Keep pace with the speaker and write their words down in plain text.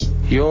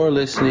You're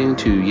listening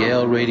to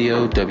Yale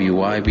Radio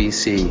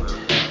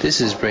WYBC.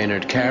 This is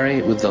Brainerd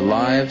Carey with the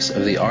lives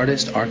of the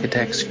artists,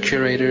 architects,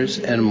 curators,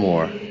 and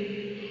more.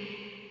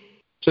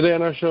 Today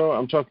on our show,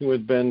 I'm talking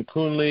with Ben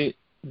Coonley.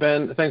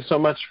 Ben, thanks so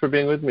much for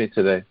being with me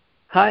today.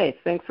 Hi,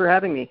 thanks for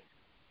having me.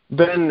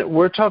 Ben,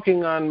 we're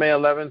talking on May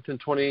 11th in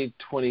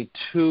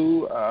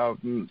 2022,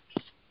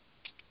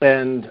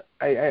 and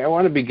I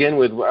want to begin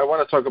with, I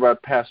want to talk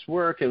about past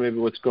work and maybe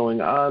what's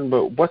going on,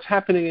 but what's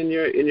happening in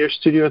your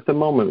studio at the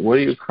moment? What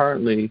are you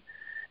currently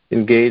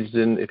engaged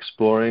in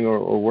exploring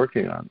or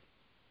working on?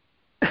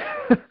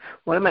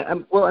 What am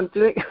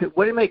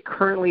I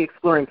currently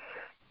exploring?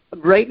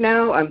 Right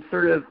now, I'm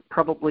sort of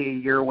probably a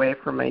year away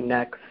from my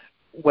next,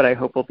 what I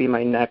hope will be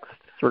my next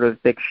sort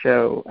of big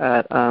show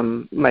at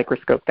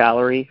Microscope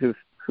Gallery,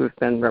 who've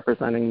been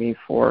representing me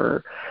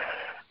for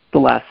the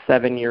last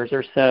 7 years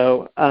or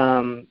so.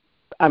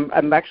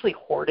 I'm actually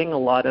hoarding a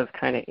lot of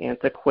kind of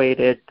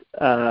antiquated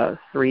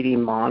 3D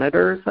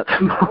monitors at the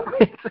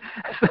moment.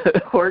 So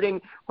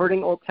hoarding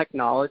old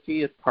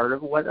technology is part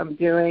of what I'm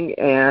doing,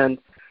 and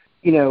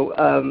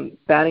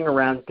batting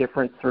around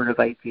different sort of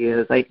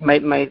ideas.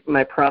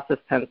 My process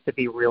tends to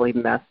be really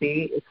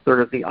messy. It's sort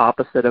of the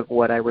opposite of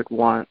what I would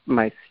want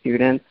my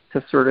students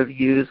to sort of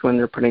use when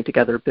they're putting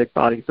together big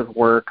bodies of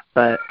work.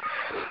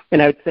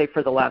 And I would say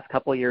for the last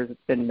couple of years,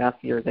 it's been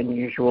messier than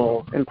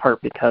usual, in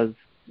part because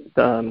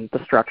the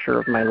structure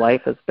of my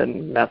life has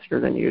been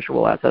messier than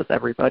usual, as has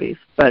everybody's.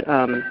 But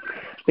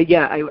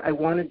yeah, I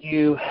want to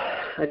do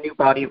a new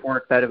body of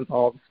work that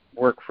involves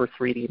work for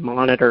 3D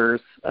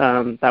monitors.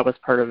 That was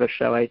part of a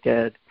show I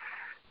did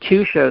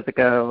 2 shows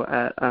ago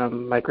at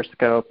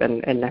Microscope,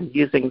 and I'm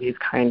using these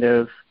kind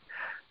of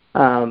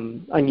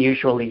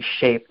unusually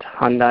shaped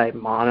Hyundai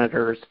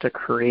monitors to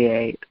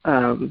create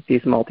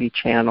these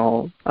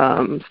multi-channel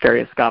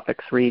stereoscopic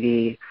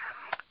 3D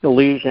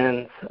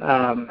illusions,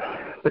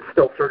 but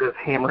still sort of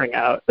hammering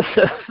out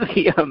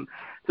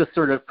the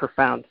sort of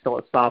profound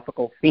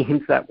philosophical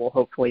themes that will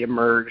hopefully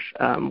emerge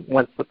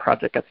once the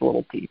project gets a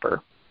little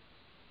deeper.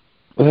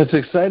 Well, that's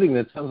exciting.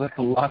 That sounds like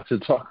a lot to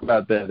talk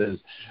about. The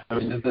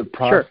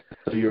process.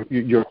 Sure. So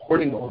you're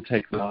hoarding old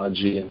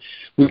technology, and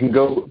we can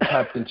go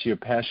tap into your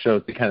past show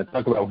to kind of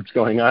talk about what's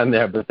going on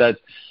there. But that's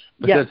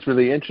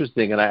really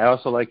interesting. And I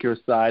also like your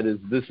side is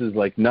this is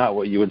like not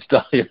what you would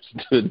tell your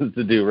students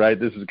to do, right?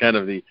 This is kind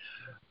of the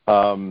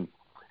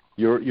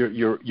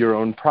your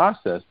own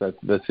process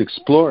that's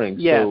exploring.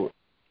 Yeah.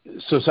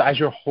 So as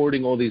you're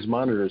hoarding all these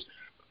monitors,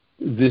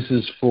 this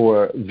is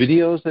for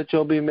videos that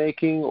you'll be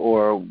making,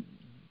 or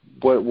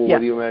what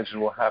do you imagine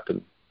will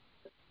happen?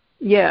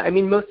 Yeah, I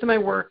mean, most of my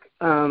work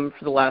for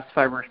the last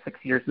 5 or 6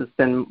 years has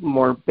been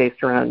more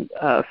based around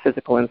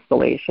physical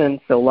installation.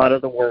 So a lot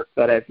of the work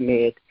that I've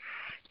made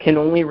can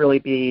only really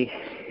be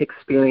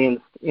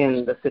experienced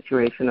in the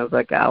situation of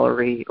a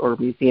gallery or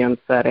museum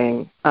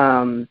setting.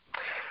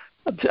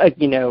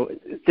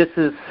 This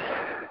is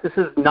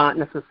not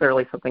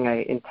necessarily something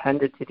I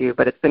intended to do,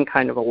 but it's been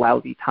kind of a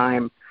lousy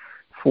time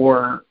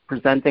for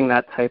presenting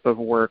that type of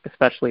work,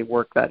 especially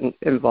work that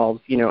involves,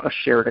 a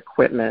shared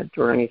equipment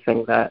or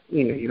anything that,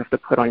 you have to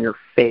put on your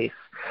face.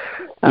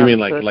 You mean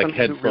like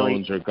headphones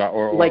really,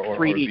 or like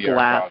 3D or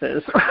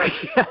glasses?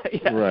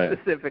 yeah, right.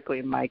 Specifically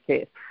in my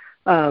case.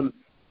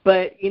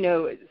 But,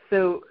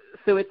 so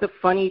it's a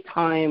funny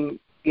time,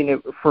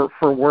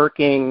 for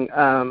working.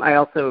 I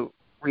also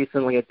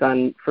recently had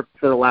done, for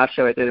the last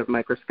show I did of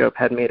Microscope,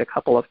 had made a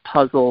couple of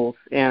puzzles,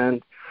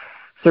 and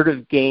sort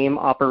of game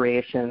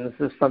operations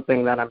is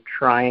something that I'm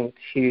trying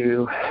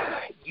to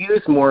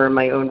use more in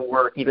my own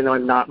work, even though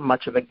I'm not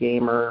much of a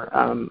gamer.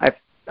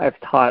 I've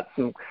taught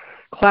some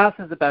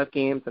classes about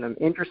games, and I'm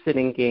interested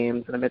in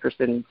games, and I'm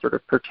interested in sort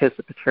of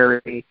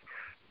participatory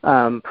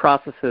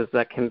processes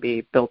that can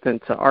be built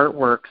into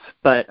artworks.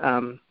 But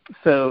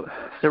so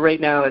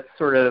right now it's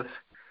sort of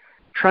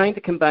trying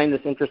to combine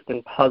this interest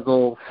in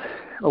puzzles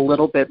a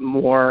little bit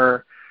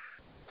more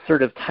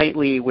sort of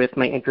tightly with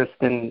my interest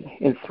in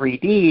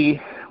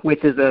 3D,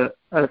 which is a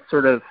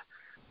sort of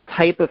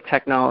type of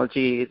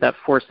technology that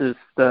forces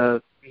the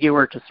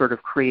viewer to sort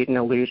of create an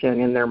illusion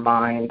in their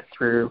mind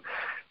through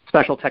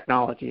special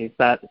technologies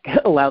that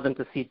allow them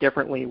to see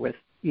differently with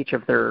each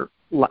of their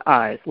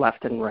eyes,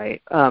 left and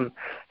right. So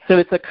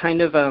it's a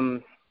kind of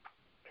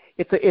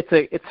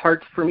it's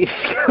hard for me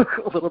to go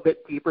a little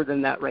bit deeper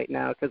than that right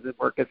now because the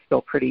work is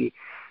still pretty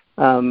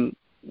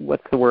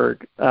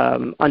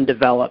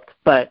undeveloped,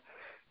 but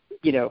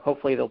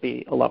hopefully there'll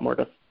be a lot more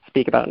to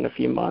speak about in a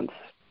few months.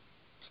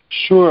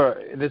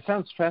 Sure. That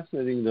sounds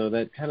fascinating, though,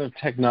 that kind of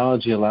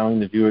technology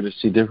allowing the viewer to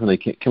see differently.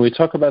 Can we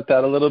talk about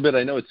that a little bit?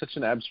 I know it's such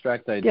an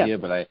abstract idea,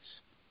 but I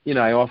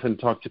often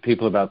talk to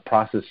people about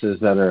processes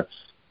that are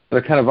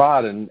kind of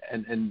odd and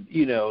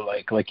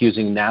like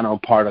using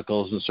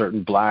nanoparticles in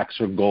certain blacks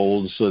or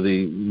golds, so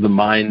the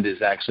mind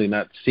is actually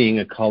not seeing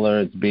a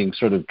color, it's being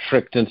sort of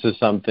tricked into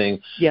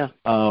something. Yeah.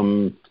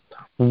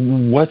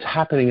 What's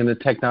happening in the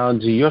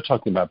technology you're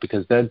talking about?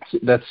 Because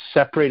that's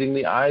separating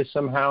the eyes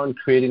somehow and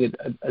creating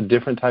a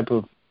different type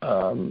of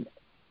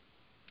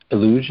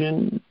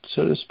illusion,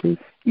 so to speak?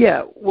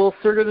 Yeah, well,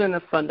 sort of in a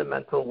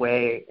fundamental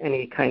way,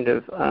 any kind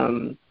of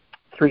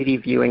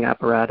 3D viewing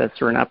apparatus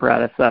or an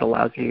apparatus that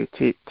allows you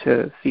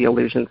to see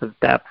illusions of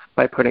depth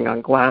by putting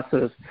on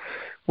glasses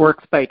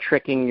works by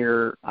tricking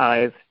your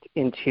eyes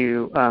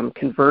into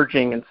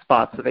converging in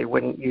spots that they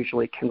wouldn't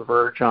usually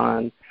converge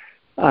on,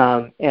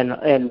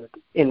 and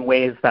in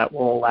ways that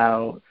will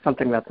allow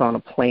something that's on a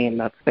plane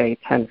that's, say,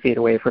 10 feet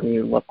away from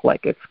you look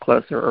like it's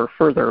closer or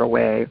further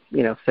away,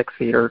 6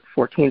 feet or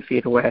 14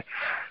 feet away.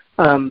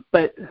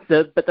 But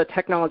the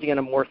technology on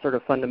a more sort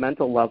of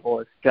fundamental level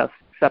is just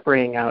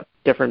separating out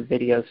different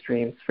video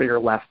streams for your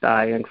left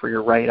eye and for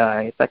your right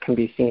eye that can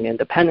be seen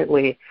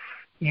independently,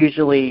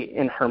 usually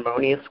in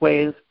harmonious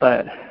ways,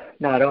 but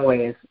not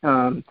always.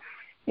 And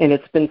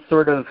it's been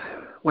sort of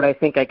what I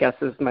guess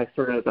is my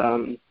sort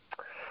of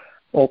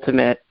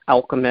ultimate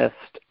alchemist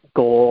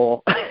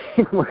goal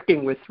in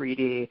working with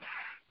 3D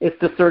is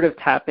to sort of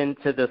tap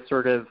into the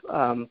sort of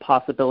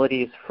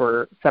possibilities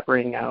for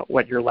separating out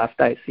what your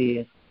left eye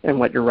sees and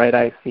what your right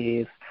eye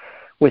sees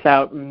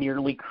without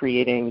merely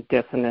creating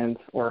dissonance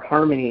or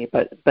harmony,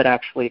 but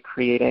actually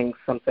creating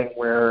something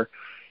where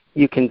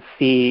you can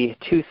see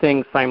two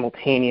things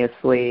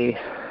simultaneously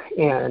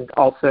and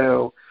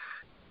also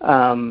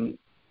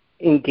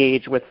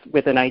engage with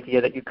an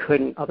idea that you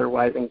couldn't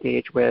otherwise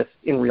engage with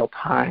in real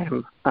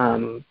time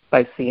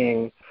by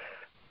seeing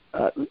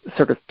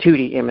sort of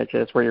 2D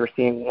images where you're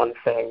seeing one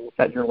thing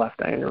that your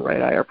left eye and your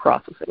right eye are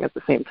processing at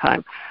the same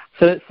time.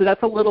 So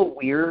that's a little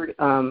weird.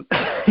 I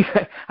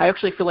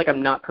actually feel like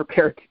I'm not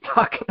prepared to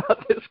talk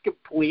about this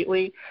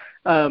completely,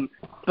 but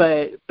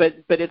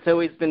it's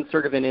always been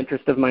sort of an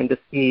interest of mine to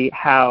see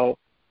how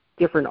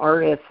different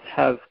artists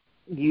have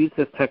used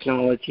this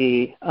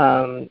technology,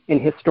 and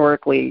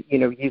historically,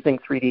 using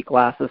 3D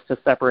glasses to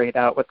separate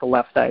out what the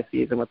left eye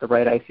sees and what the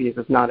right eye sees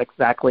is not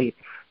exactly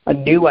a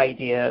new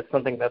idea. It's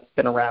something that's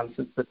been around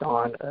since the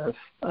dawn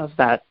of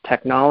that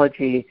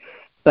technology,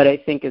 but I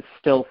think it's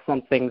still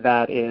something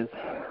that is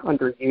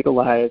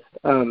underutilized.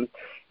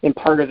 And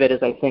part of it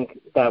is I think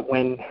that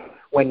when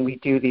we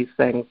do these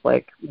things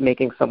like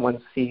making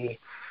someone see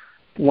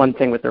one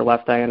thing with their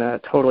left eye and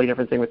a totally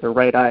different thing with their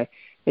right eye,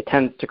 it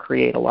tends to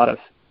create a lot of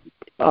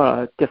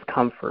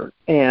discomfort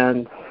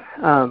and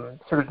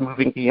sort of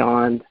moving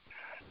beyond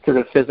sort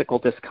of physical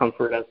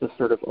discomfort as the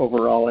sort of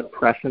overall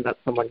impression that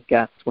someone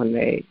gets when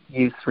they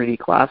use 3D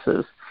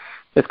glasses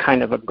is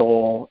kind of a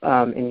goal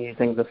in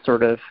using this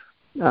sort of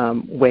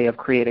way of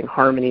creating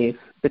harmonies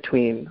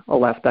between a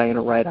left eye and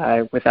a right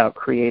eye without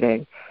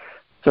creating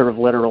sort of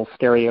literal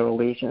stereo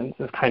illusions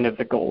is kind of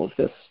the goal of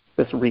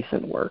this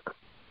recent work.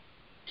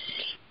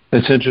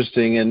 That's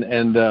interesting, and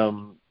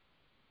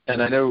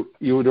I know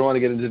you don't want to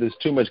get into this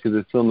too much because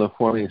it's still in the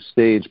forming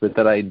stage, but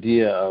that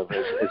idea of,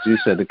 as you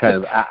said, the kind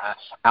of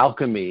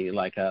alchemy,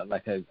 like a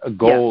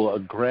goal, yeah. A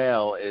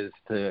grail, is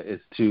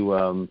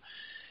to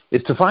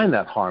find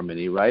that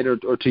harmony, right,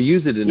 or to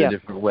use it in a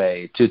different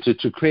way, to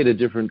create a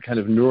different kind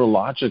of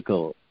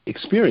neurological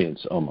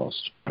experience,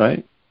 almost,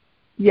 right?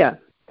 Yeah,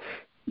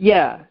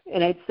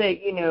 and I'd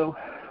say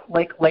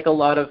like a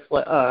lot of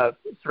sort of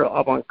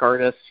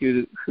avant-gardists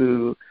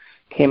who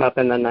came up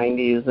in the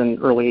 90s and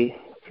early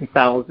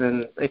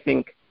 2000s, I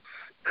think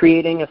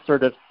creating a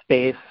sort of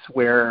space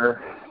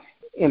where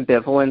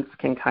ambivalence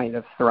can kind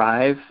of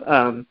thrive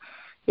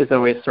is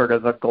always sort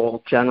of a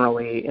goal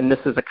generally, and this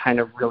is a kind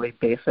of really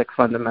basic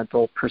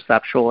fundamental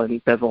perceptual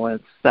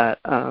ambivalence that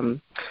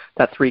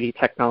 3D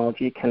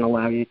technology can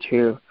allow you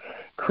to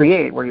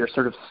create, where you're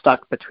sort of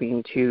stuck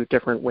between two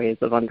different ways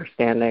of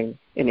understanding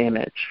an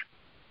image.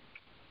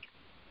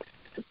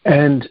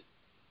 And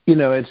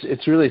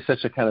it's really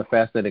such a kind of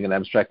fascinating and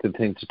abstracted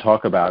thing to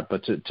talk about,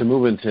 but to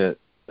move into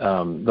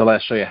the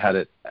last show you had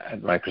at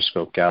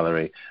Microscope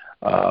Gallery,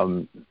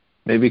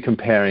 maybe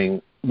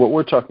comparing what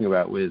we're talking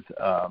about with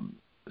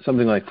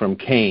something like from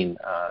Kane,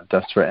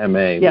 Dust for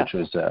MA, which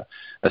was a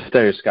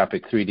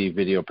stereoscopic 3D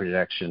video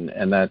projection,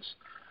 and that's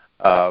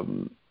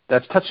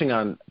touching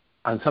on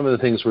some of the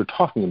things we're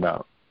talking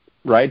about,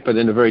 right? But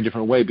in a very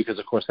different way, because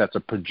of course that's a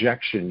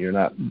projection. You're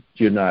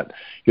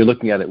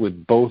looking at it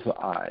with both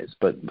eyes,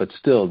 but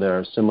still there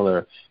are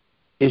similar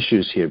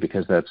issues here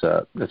because that's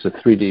a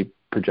 3D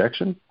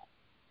projection.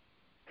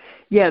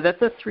 Yeah,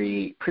 that's a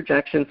 3D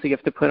projection, so you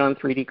have to put on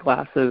 3D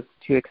glasses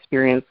to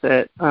experience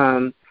it.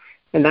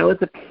 And that was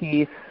a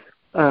piece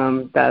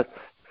that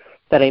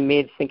I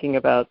made thinking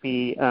about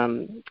the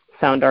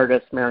sound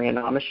artist Marianne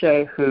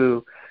Amiche,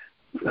 who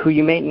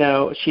you may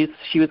know.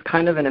 She was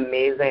kind of an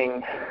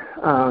amazing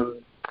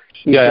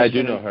I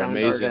do know her.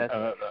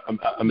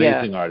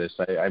 Amazing artist.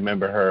 I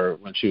remember her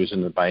when she was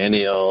in the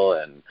Biennial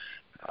and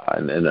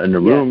in the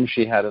room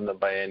she had in the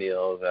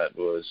Biennial that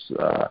was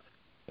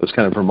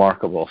kind of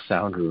remarkable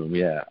sound room.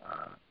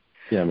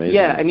 Amazing.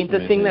 Yeah, I mean,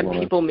 the thing that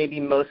people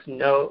maybe most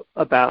know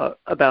about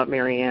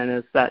Marianne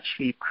is that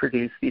she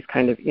produced these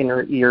kind of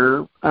inner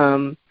ear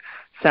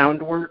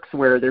sound works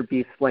where there'd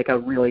be like a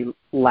really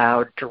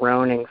loud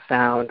droning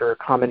sound or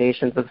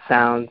combinations of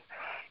sounds,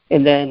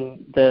 and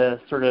then the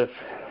sort of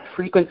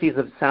frequencies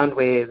of sound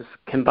waves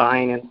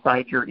combine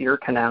inside your ear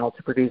canal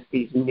to produce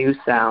these new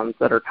sounds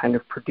that are kind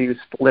of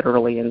produced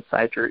literally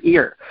inside your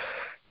ear.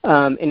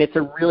 And it's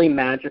a really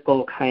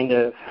magical kind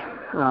of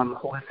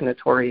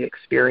hallucinatory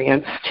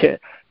experience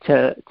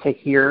to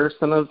hear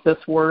some of this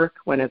work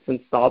when it's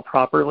installed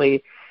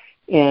properly.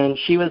 And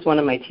she was one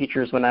of my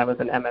teachers when I was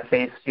an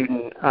MFA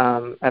student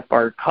at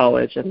Bard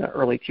College in the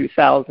early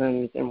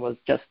 2000s, and was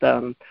just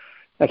a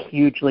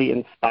hugely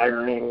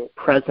inspiring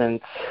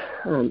presence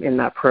in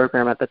that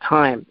program at the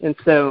time. And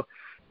so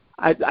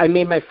I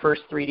made my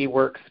first 3D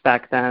works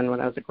back then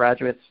when I was a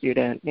graduate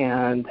student,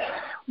 and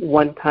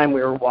one time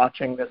we were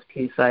watching this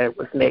piece I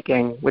was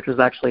making, which was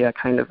actually a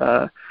kind of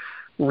a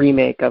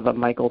remake of a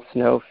Michael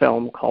Snow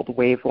film called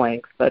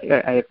Wavelength, but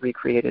I had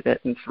recreated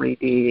it in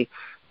 3D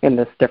in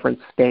this different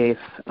space.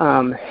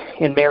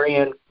 And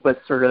Marianne was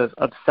sort of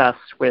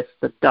obsessed with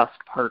the dust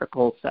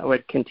particles that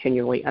would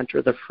continually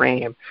enter the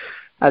frame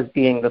as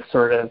being the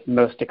sort of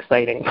most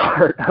exciting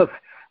part of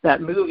that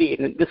movie.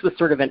 And this was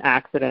sort of an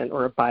accident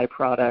or a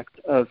byproduct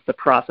of the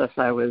process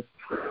I was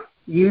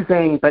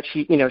using, but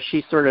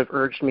she sort of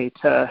urged me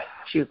to,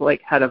 she was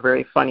like, had a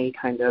very funny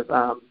kind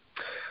of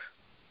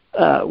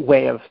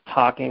way of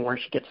talking where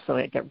she gets to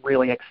like get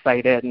really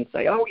excited and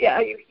say, oh yeah,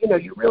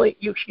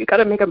 you got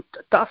to make a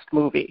dust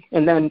movie.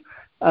 And then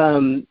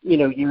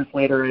years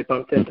later I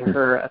bumped into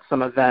her at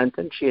some event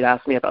and she had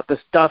asked me about this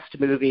dust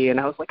movie, and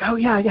I was like, oh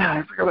yeah,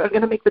 I forgot, I'm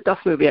going to make the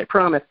dust movie, I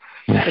promise.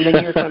 And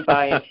then years went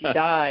by and she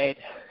died.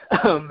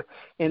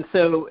 And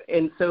so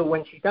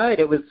when she died,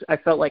 I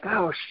felt like,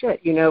 oh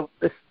shit,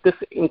 this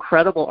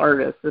incredible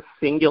artist, this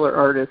singular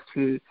artist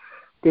who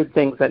did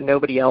things that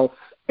nobody else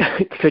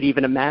could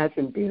even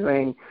imagine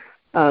doing,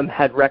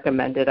 had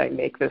recommended I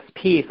make this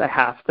piece. I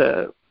have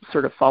to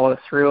sort of follow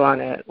through on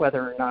it,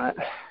 whether or not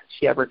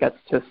she ever gets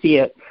to see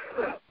it.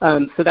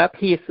 So that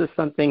piece is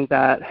something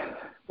that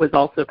was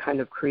also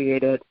kind of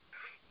created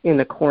in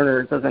the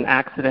corners as an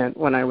accident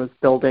when I was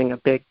building a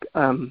big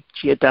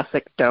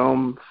geodesic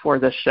dome for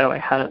this show I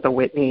had at the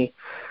Whitney.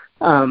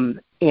 And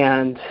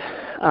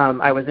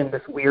I was in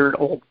this weird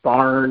old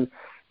barn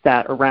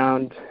that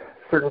around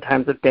certain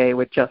times of day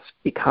would just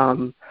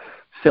become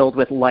filled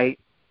with light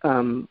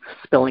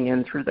spilling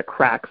in through the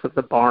cracks of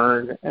the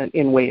barn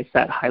in ways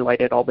that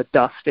highlighted all the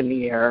dust in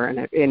the air.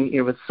 And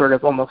it was sort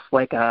of almost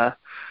like a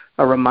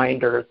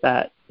reminder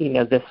that,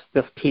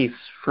 this piece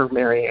for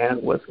Marianne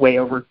was way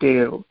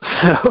overdue.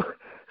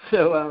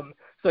 So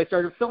I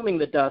started filming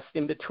the dust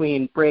in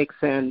between breaks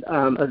and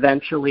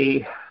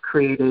eventually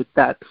created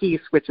that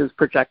piece, which is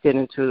projected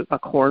into a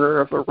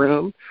corner of a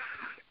room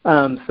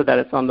so that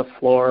it's on the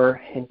floor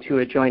and two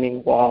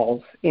adjoining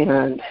walls.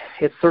 And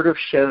it sort of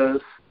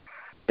shows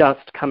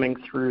dust coming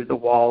through the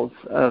walls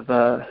of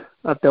a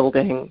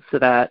building so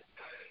that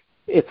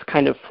it's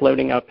kind of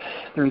floating up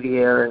through the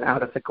air and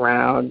out of the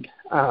ground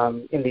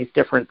in these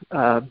different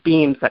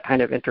beams that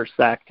kind of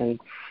intersect. And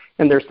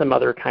there's some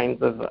other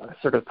kinds of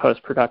sort of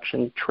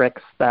post-production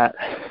tricks that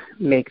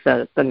make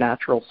the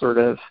natural sort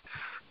of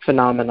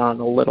phenomenon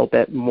a little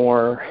bit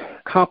more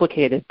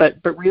complicated. But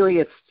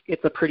really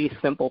it's a pretty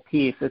simple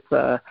piece. It's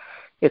a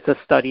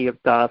study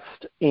of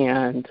dust,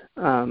 and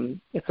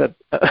it's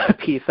a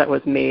piece that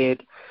was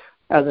made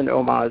as an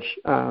homage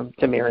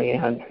to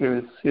Marianne,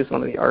 who's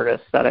one of the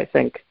artists that I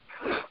think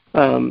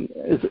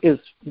is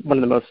one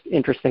of the most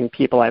interesting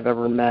people I've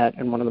ever met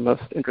and one of the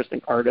most interesting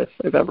artists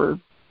I've ever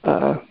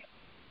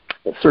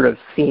sort of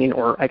seen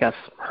or, I guess,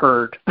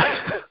 heard.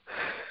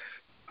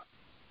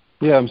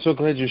 Yeah, I'm so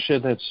glad you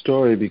shared that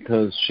story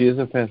because she is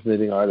a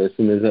fascinating artist,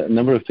 and there's a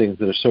number of things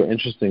that are so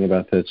interesting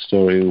about that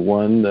story.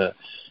 One, the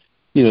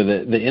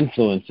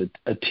influence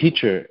a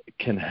teacher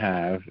can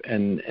have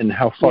and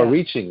how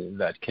far-reaching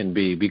that can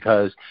be,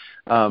 because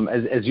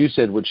as you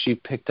said, what she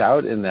picked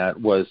out in that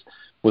was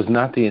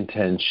not the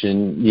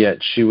intention, yet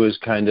she was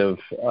kind of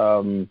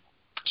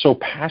so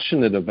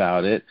passionate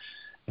about it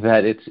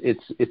that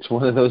it's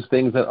one of those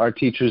things that our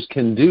teachers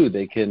can do.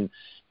 They can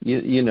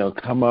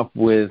come up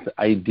with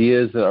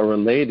ideas that are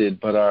related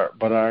but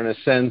are in a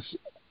sense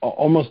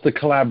almost a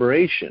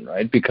collaboration,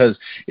 right? Because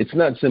it's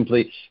not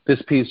simply,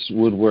 this piece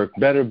would work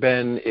better,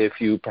 Ben, if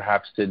you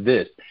perhaps did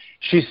this.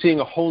 She's seeing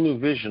a whole new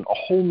vision, a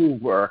whole new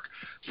work,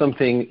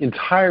 something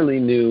entirely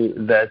new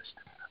that's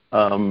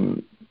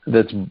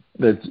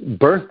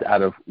birthed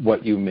out of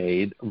what you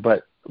made,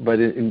 but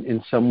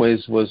in some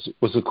ways was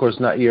of course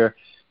not your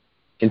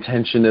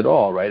intention at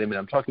all, right? I mean,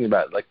 I'm talking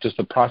about like just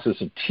the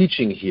process of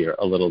teaching here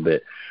a little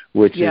bit,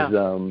 which is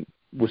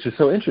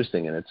so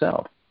interesting in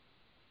itself.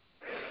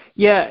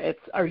 Yeah,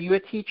 are you a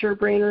teacher,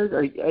 Brainerd?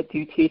 Or do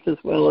you teach as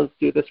well as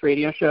do this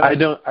radio show? I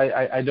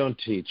don't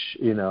teach,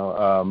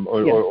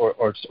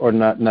 or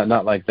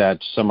not like that.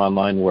 Some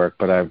online work,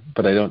 but I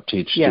don't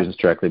teach students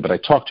directly. But I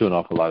talk to an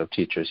awful lot of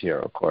teachers here,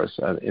 of course,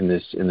 in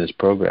this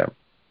program.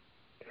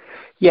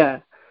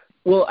 Yeah.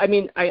 Well, I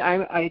mean,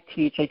 I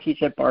teach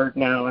at Bard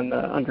now in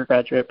the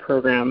undergraduate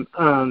program,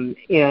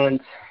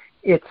 and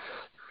it's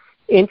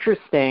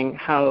interesting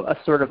how a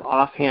sort of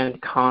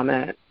offhand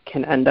comment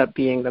can end up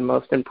being the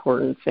most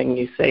important thing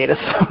you say to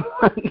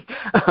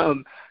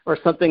someone, or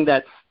something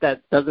that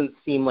doesn't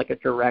seem like a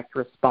direct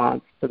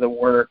response to the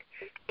work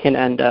can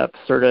end up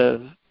sort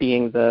of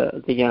being the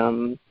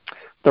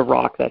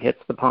rock that hits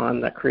the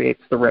pond that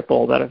creates the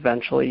ripple that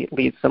eventually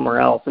leads somewhere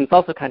else. And it's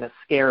also kind of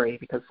scary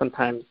because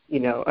sometimes,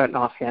 an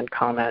offhand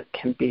comment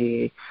can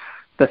be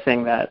the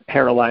thing that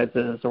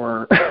paralyzes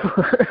or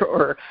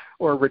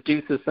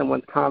reduces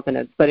someone's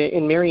confidence. But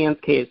in Marianne's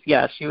case,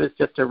 yeah, she was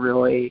just a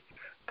really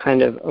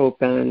kind of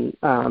open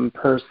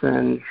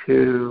person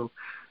who,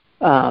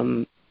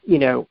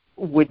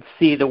 would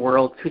see the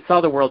world, who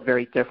saw the world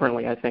very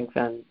differently, I think,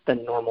 than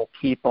normal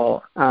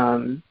people.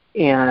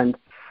 And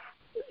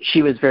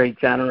she was very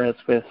generous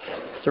with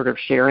sort of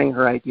sharing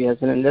her ideas.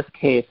 And in this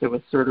case, it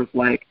was sort of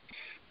like,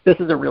 this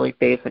is a really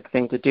basic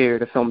thing to do,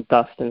 to film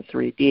dust in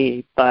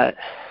 3D, but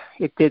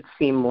it did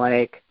seem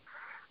like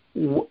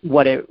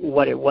what it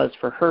was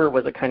for her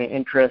was a kind of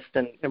interest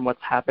in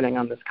what's happening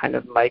on this kind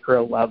of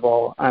micro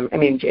level.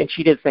 And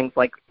she did things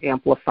like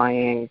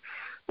amplifying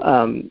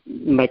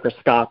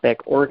microscopic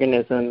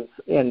organisms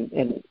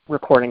and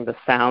recording the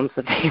sounds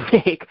that they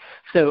make.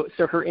 So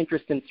her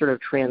interest in sort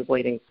of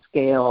translating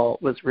scale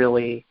was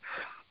really,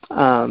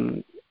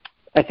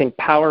 I think,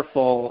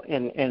 powerful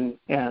and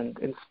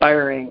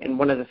inspiring. And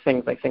one of the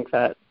things I think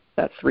that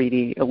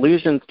 3D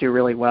illusions do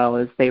really well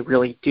is they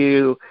really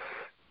do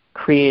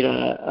create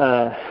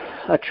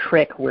a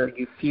trick where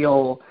you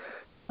feel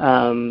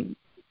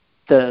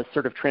the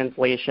sort of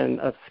translation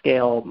of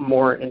scale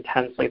more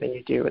intensely than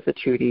you do with a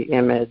 2D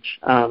image.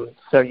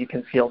 So you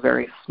can feel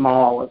very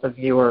small as a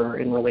viewer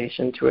in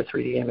relation to a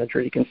 3D image,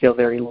 or you can feel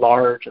very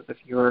large as a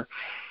viewer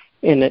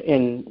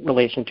in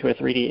relation to a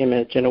 3D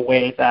image in a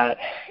way that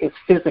is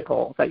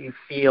physical, that you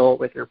feel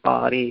with your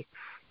body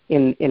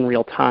in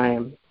real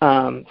time.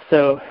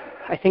 So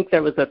I think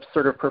that was a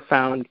sort of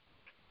profound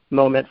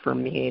moment for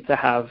me to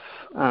have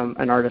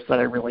an artist that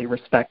I really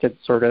respected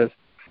sort of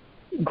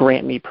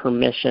grant me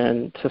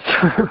permission to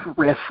sort of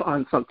riff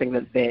on something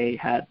that they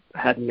had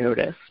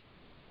noticed.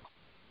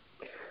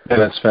 Yeah,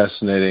 that's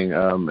fascinating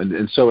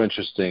and so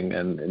interesting,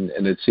 and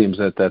it seems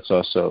that that's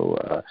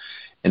also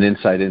an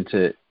insight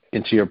into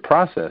your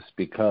process,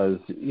 because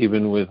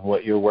even with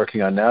what you're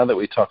working on now that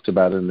we talked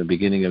about in the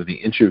beginning of the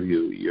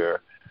interview,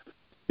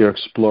 you're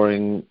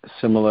exploring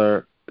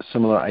similar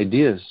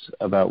ideas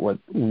about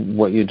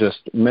what you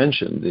just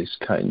mentioned, these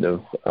kind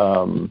of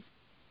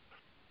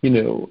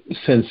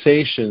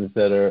sensations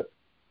that are,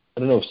 I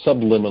don't know if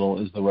subliminal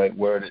is the right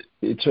word.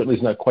 It certainly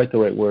is not quite the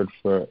right word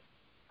for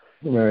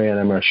Marianne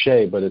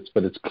Marché, but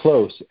it's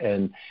close.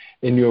 And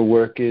in your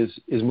work is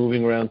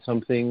moving around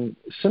something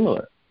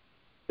similar,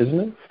 isn't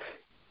it?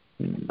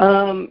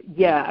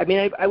 Yeah,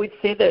 I would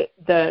say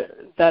that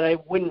I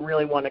wouldn't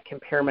really want to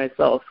compare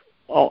myself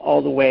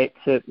all the way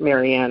to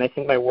Marianne. I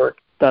think my work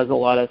does a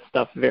lot of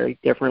stuff very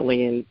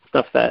differently, and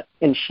stuff that,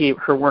 and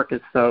her work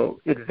is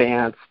so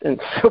advanced and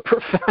so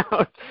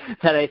profound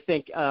that I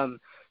think,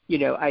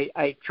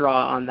 I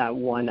draw on that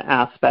one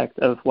aspect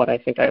of what I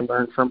think I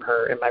learned from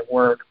her in my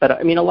work.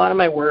 But a lot of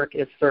my work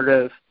is sort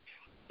of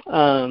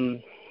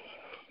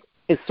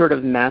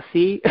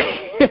messy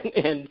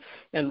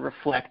and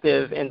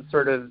reflective, and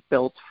sort of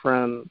built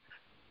from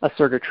a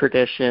sort of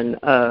tradition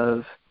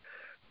of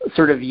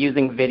sort of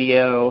using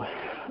video.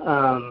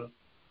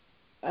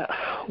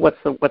 What's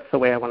the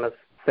way I want to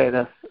say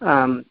this?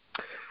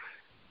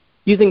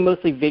 Using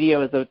mostly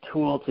video as a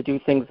tool to do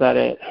things that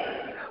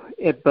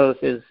it both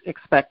is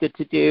expected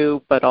to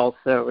do, but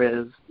also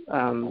is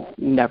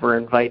never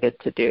invited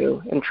to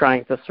do, and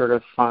trying to sort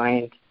of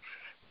find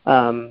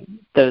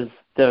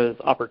those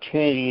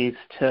opportunities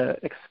to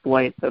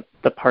exploit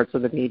the parts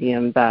of the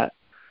medium that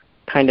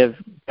kind of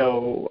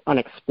go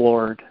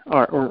unexplored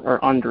or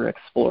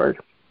underexplored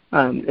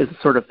is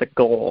sort of the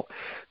goal.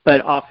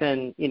 But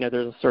often, there's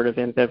a sort of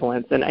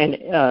ambivalence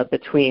and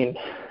between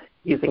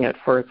using it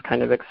for its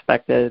kind of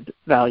expected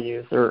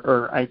values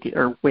or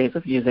ways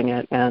of using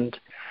it, and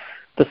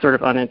the sort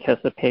of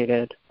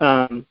unanticipated.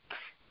 And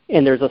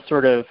there's a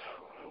sort of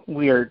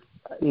weird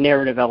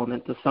narrative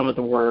element to some of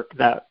the work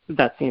that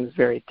seems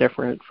very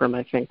different from,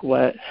 I think,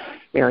 what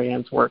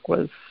Marianne's work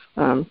was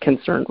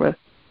concerned with.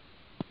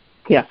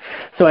 Yeah,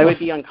 so I would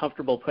be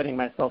uncomfortable putting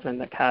myself in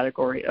the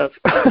category of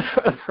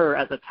her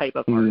as a type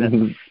of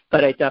artist,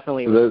 but I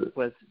definitely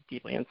was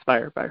deeply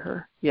inspired by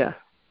her. Yeah.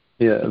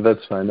 Yeah,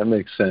 that's fine. That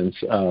makes sense.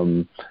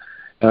 And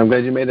I'm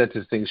glad you made that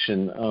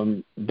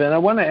distinction. Ben, I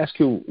want to ask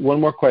you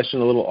one more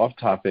question, a little off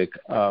topic,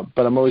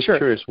 but I'm always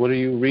curious. What are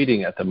you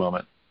reading at the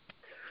moment?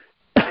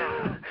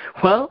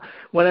 Well,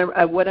 what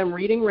I'm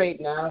reading right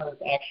now is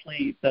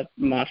actually the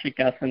Masha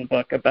Gessen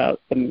book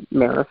about the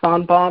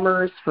marathon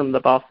bombers from the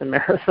Boston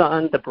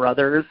Marathon, the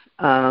brothers,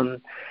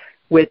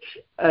 which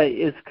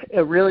is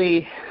a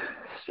really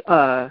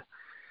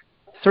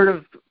sort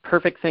of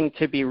perfect thing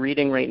to be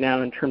reading right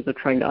now in terms of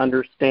trying to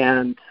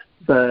understand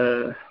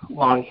the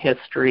long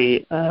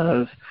history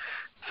of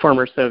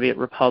former Soviet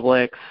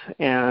republics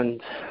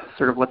and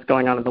sort of what's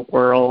going on in the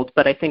world.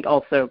 But I think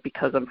also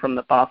because I'm from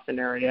the Boston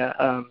area,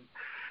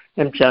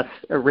 am just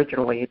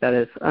originally, that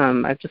is,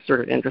 I'm just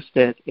sort of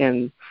interested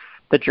in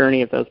the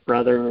journey of those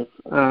brothers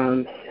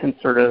and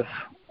sort of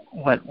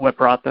what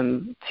brought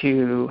them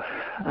to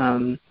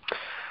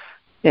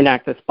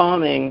enact this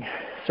bombing,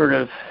 sort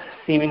of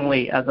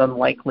seemingly as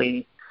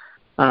unlikely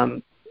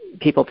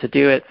people to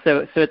do it.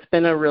 So it's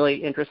been a really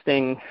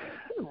interesting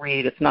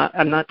read.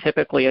 I'm not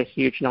typically a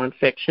huge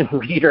nonfiction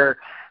reader,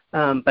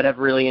 but I've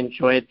really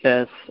enjoyed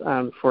this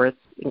for its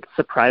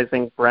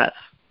surprising breadth.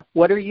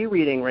 What are you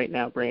reading right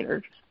now,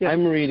 Brainerd? Yeah.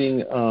 I'm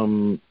reading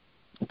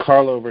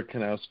Karl Ove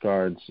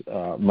Knausgaard's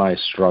My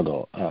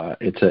Struggle.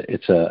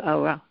 It's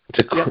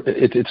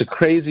a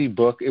crazy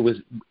book. It was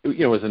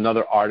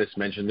another artist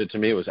mentioned it to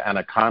me. It was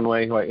Anna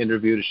Conway, who I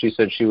interviewed. She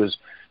said she was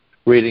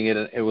reading it,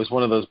 and it was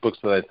one of those books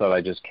that I thought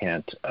I just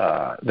can't.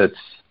 I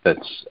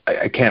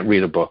can't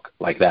read a book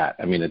like that.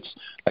 I mean, it's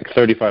like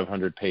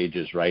 3,500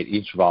 pages, right?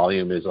 Each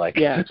volume is like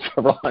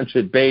several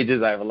hundred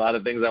pages. I have a lot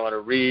of things I want to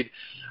read.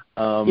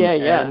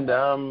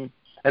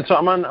 And so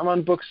I'm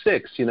on book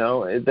 6.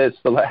 That's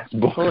the last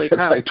book. It's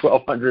like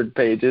 1,200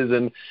 pages,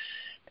 and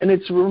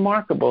it's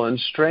remarkable and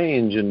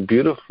strange and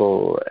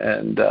beautiful,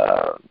 and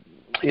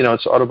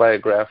it's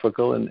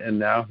autobiographical. And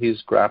now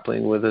he's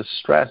grappling with the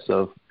stress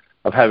of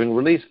having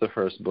released the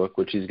first book,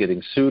 which he's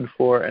getting sued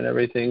for and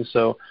everything.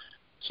 So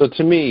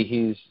to me,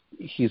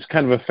 he's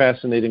kind of a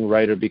fascinating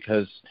writer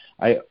because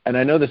I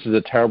know this is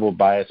a terrible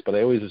bias, but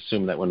I always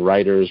assume that when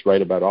writers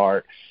write about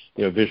art,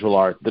 visual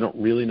art, they don't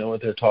really know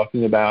what they're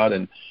talking about,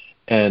 and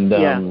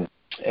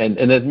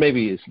that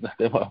maybe is.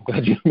 Well, I'm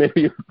glad you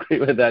agree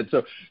with that.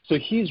 So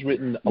he's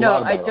written a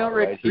lot about I don't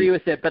art, agree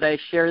with it, but I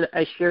share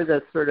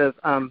this sort of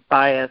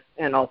bias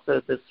and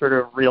also this sort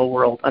of real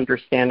world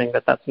understanding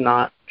that that's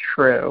not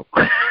true.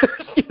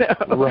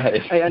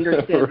 Right. I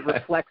understand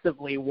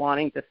reflexively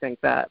wanting to think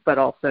that, but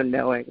also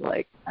knowing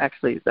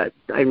actually that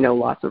I know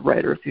lots of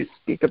writers who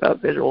speak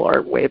about visual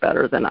art way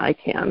better than I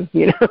can.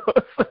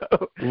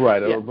 So,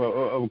 right. Yeah.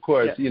 Of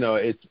course.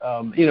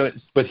 Yeah.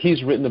 But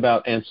he's written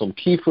about Anselm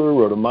Kiefer,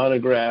 wrote a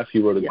monograph. He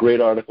wrote a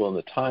great article in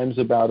the Times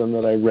about him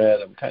that I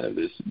read. I'm kind of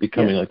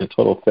becoming like a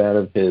total fan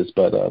of his.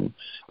 But I'm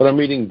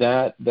reading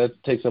that.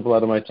 That takes up a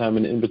lot of my time,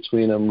 and in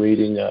between, I'm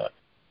reading. I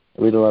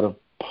read a lot of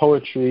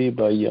poetry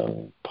by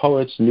young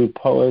poets, new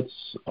poets,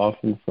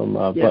 often from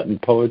Button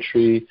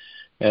Poetry,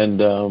 and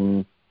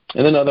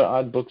then other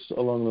odd books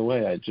along the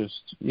way. I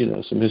just,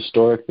 some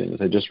historic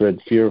things. I just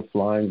read Fear of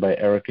Flying by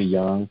Erica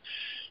Jong,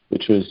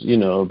 which was,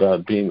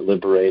 about being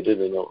liberated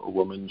and a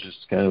woman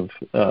just kind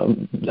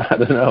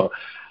of,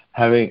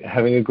 having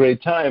a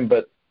great time,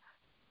 but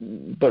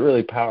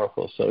really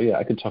powerful. So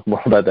I could talk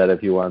more about that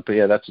if you want. But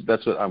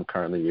that's what I'm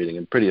currently reading.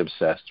 I'm pretty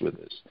obsessed with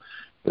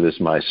this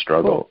My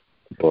Struggle. Cool.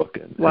 Book.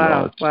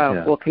 Wow.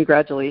 Well,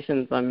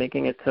 congratulations on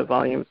making it to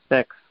volume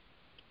 6.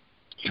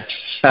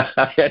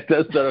 It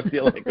does sort of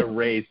feel like a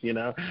race,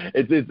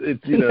 It's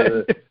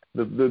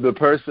the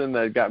person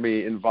that got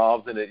me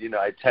involved in it.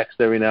 I text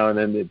every now and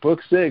then,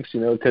 book 6,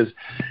 because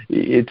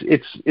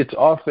it's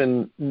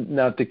often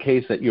not the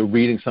case that you're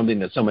reading something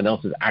that someone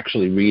else is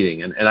actually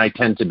reading, and I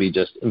tend to be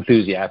just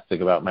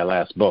enthusiastic about my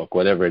last book,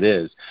 whatever it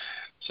is.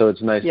 So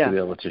it's nice to be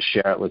able to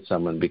share it with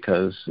someone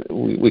because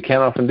we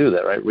can't often do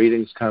that, right?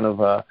 Reading's kind of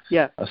a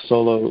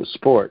solo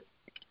sport.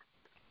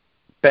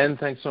 Ben,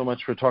 thanks so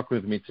much for talking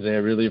with me today. I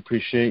really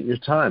appreciate your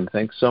time.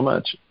 Thanks so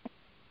much.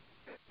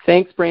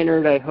 Thanks,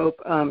 Brainerd. I hope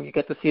you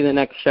get to see the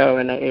next show,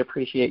 and I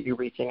appreciate you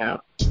reaching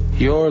out.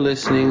 You're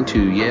listening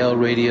to Yale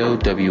Radio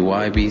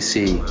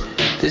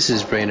WYBC. This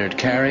is Brainerd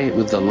Carey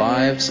with the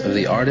lives of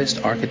the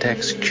artists,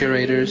 architects,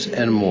 curators,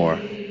 and more.